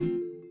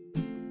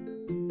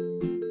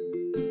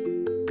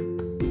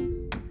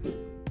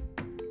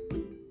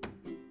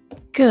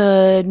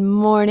Good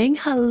morning.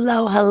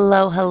 Hello,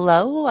 hello,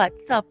 hello.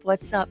 What's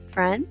up,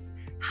 friends?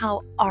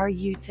 How are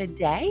you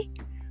today?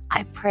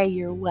 I pray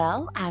you're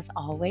well as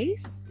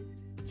always.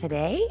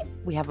 Today,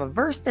 we have a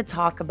verse to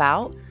talk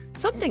about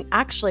something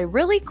actually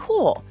really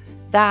cool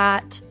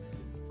that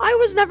I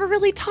was never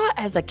really taught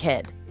as a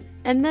kid.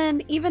 And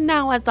then, even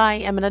now, as I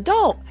am an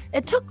adult,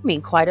 it took me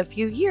quite a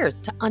few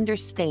years to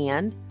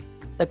understand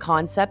the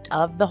concept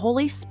of the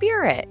Holy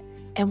Spirit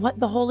and what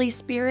the Holy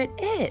Spirit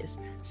is.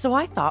 So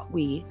I thought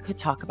we could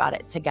talk about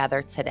it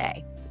together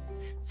today.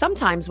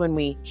 Sometimes when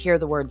we hear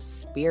the word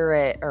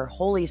spirit or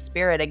Holy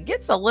Spirit, it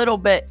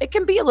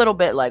can be a little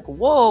bit like,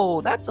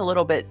 whoa, that's a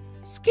little bit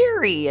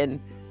scary and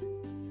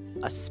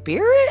a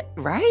spirit,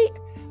 right?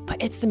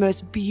 But it's the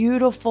most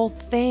beautiful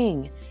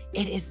thing.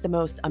 It is the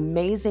most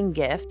amazing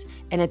gift,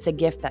 and it's a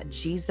gift that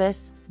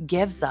Jesus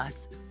gives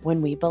us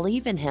when we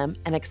believe in him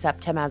and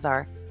accept him as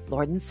our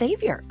Lord and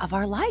Savior of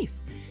our life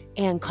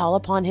and call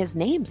upon his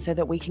name so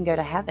that we can go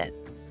to heaven.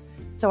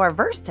 So our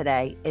verse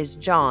today is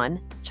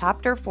John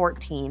chapter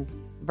 14,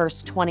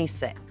 verse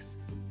 26.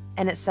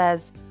 And it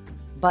says,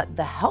 "But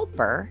the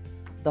Helper,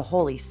 the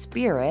Holy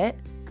Spirit,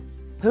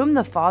 whom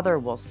the Father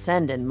will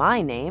send in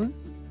my name,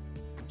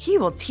 he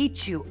will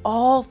teach you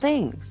all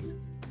things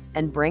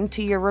and bring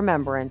to your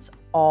remembrance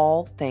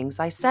all things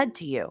I said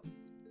to you."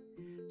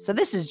 So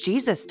this is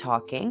Jesus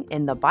talking.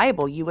 In the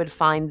Bible, you would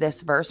find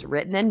this verse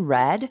written in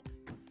red.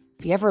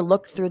 If you ever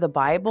look through the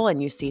Bible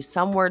and you see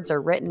some words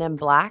are written in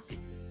black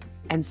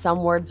and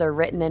some words are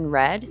written in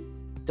red,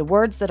 the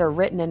words that are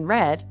written in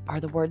red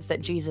are the words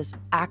that Jesus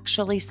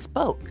actually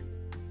spoke,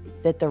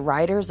 that the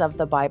writers of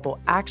the Bible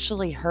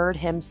actually heard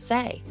him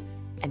say,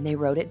 and they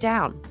wrote it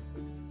down.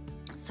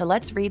 So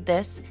let's read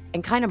this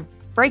and kind of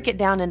break it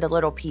down into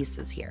little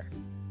pieces here.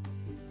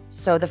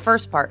 So the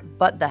first part,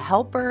 "But the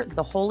Helper,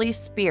 the Holy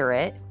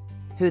Spirit,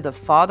 who the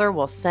Father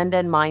will send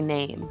in my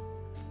name."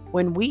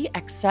 When we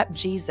accept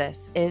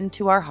Jesus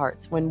into our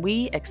hearts, when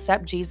we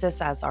accept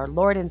Jesus as our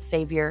Lord and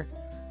Savior,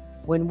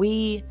 when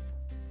we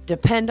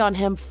depend on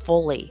him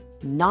fully,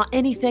 not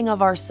anything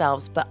of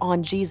ourselves, but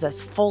on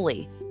Jesus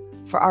fully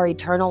for our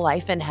eternal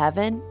life in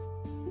heaven,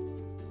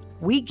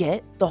 we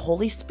get the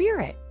Holy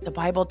Spirit. The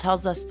Bible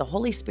tells us the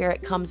Holy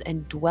Spirit comes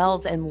and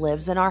dwells and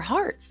lives in our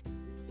hearts.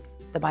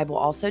 The Bible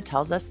also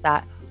tells us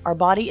that our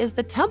body is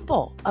the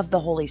temple of the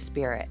Holy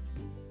Spirit.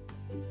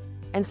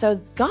 And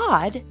so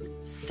God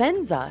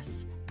sends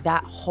us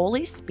that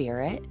Holy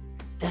Spirit,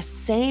 the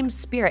same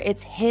Spirit.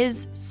 It's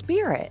his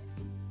Spirit.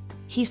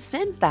 He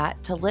sends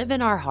that to live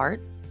in our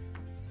hearts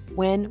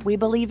when we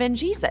believe in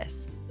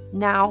Jesus.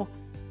 Now,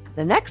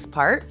 the next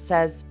part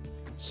says,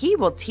 "He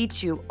will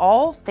teach you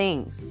all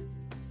things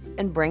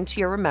and bring to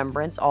your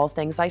remembrance all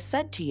things I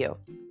said to you."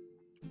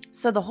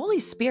 So the Holy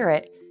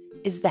Spirit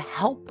is the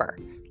helper,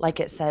 like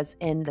it says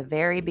in the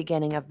very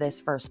beginning of this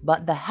verse,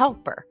 "But the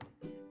Helper,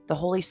 the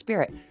Holy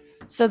Spirit."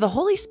 So the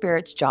Holy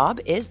Spirit's job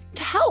is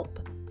to help.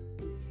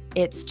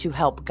 It's to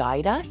help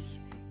guide us.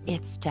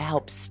 It's to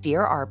help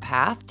steer our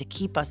path, to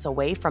keep us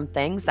away from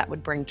things that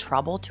would bring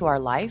trouble to our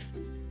life.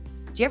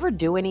 Do you ever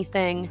do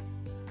anything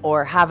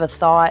or have a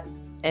thought,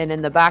 and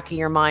in the back of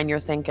your mind, you're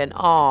thinking,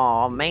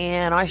 "Oh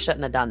man, I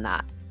shouldn't have done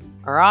that,"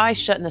 or "I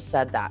shouldn't have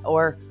said that,"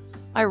 or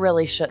 "I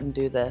really shouldn't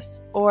do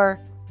this," or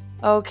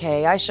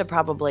 "Okay, I should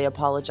probably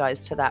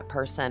apologize to that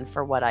person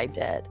for what I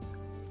did,"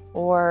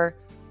 or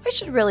 "I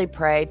should really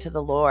pray to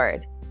the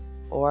Lord,"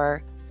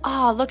 or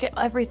 "Look at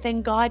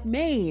everything God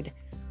made.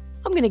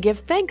 I'm going to give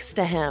thanks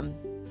to him."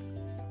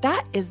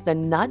 That is the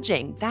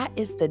nudging. That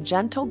is the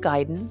gentle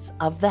guidance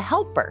of the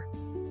Helper,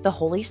 the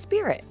Holy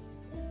Spirit.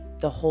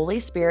 The Holy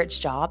Spirit's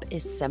job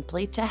is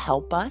simply to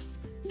help us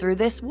through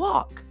this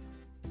walk.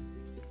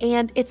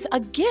 And it's a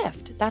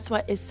gift. That's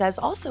what it says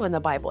also in the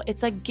Bible.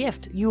 It's a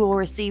gift. You will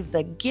receive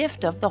the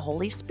gift of the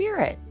Holy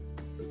Spirit.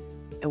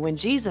 And when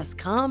Jesus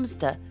comes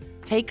to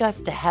take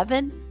us to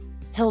heaven,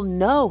 he'll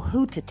know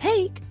who to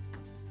take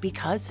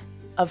because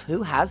of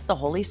who has the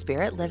Holy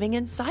Spirit living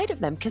inside of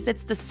them, because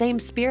it's the same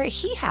Spirit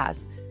he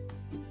has.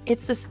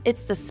 It's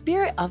the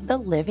Spirit of the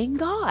living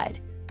God.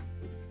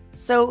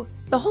 So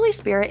the Holy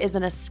Spirit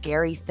isn't a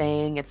scary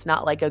thing. It's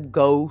not like a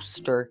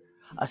ghost or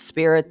a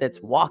spirit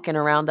that's walking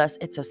around us.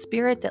 It's a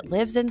spirit that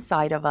lives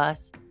inside of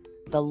us,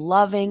 the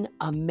loving,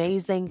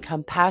 amazing,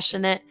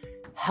 compassionate,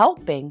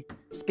 helping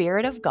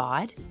Spirit of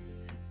God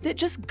that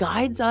just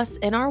guides us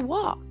in our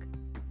walk.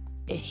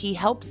 He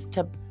helps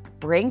to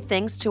bring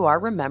things to our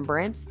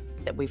remembrance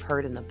that we've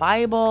heard in the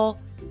Bible,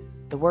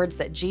 the words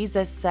that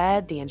Jesus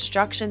said, the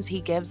instructions he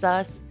gives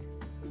us.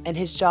 And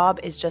his job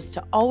is just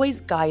to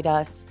always guide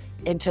us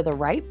into the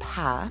right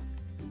path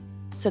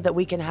so that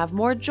we can have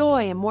more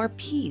joy and more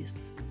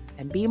peace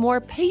and be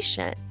more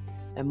patient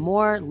and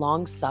more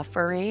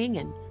long-suffering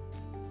and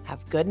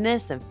have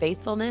goodness and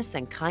faithfulness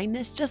and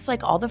kindness, just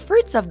like all the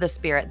fruits of the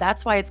Spirit.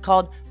 That's why it's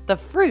called the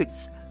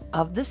fruits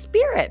of the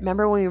Spirit.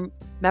 Remember when we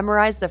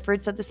memorized the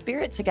fruits of the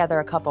Spirit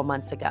together a couple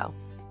months ago?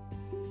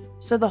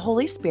 So the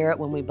Holy Spirit,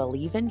 when we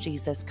believe in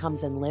Jesus,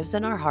 comes and lives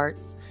in our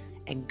hearts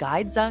and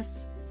guides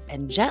us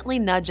and gently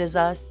nudges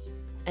us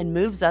and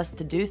moves us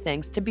to do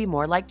things to be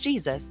more like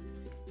Jesus.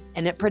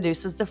 And it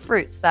produces the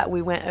fruits that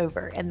we went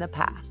over in the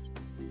past.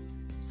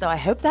 So I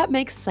hope that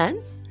makes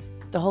sense.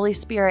 The Holy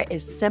Spirit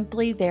is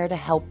simply there to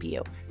help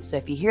you. So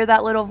if you hear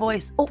that little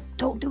voice, oh,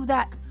 don't do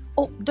that.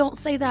 Oh, don't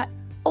say that.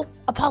 Oh,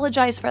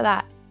 apologize for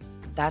that.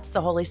 That's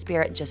the Holy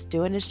Spirit just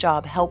doing his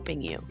job,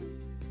 helping you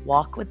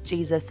walk with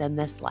Jesus in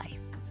this life.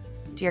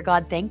 Dear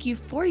God, thank you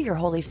for your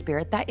Holy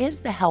Spirit that is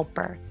the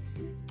helper.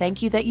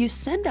 Thank you that you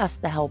send us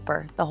the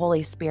helper, the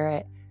Holy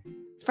Spirit,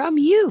 from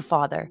you,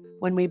 Father,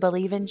 when we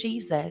believe in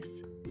Jesus.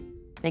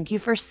 Thank you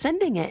for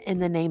sending it in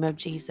the name of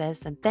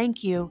Jesus, and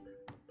thank you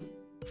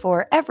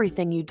for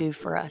everything you do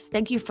for us.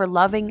 Thank you for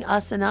loving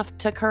us enough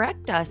to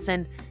correct us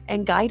and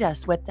guide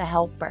us with the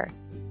helper.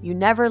 You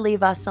never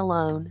leave us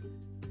alone,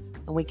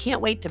 and we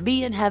can't wait to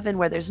be in heaven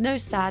where there's no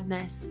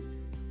sadness,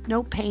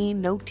 no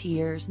pain, no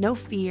tears, no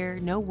fear,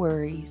 no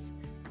worries.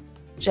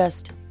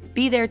 Just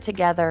be there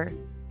together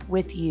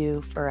with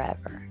you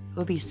forever. It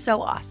would be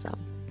so awesome.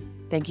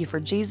 Thank you for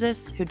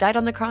Jesus who died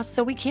on the cross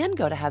so we can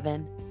go to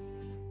heaven.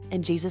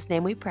 In Jesus'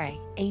 name we pray.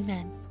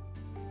 Amen.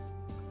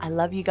 I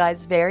love you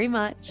guys very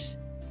much.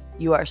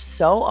 You are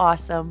so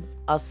awesome.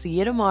 I'll see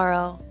you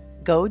tomorrow.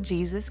 Go,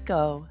 Jesus,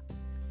 go.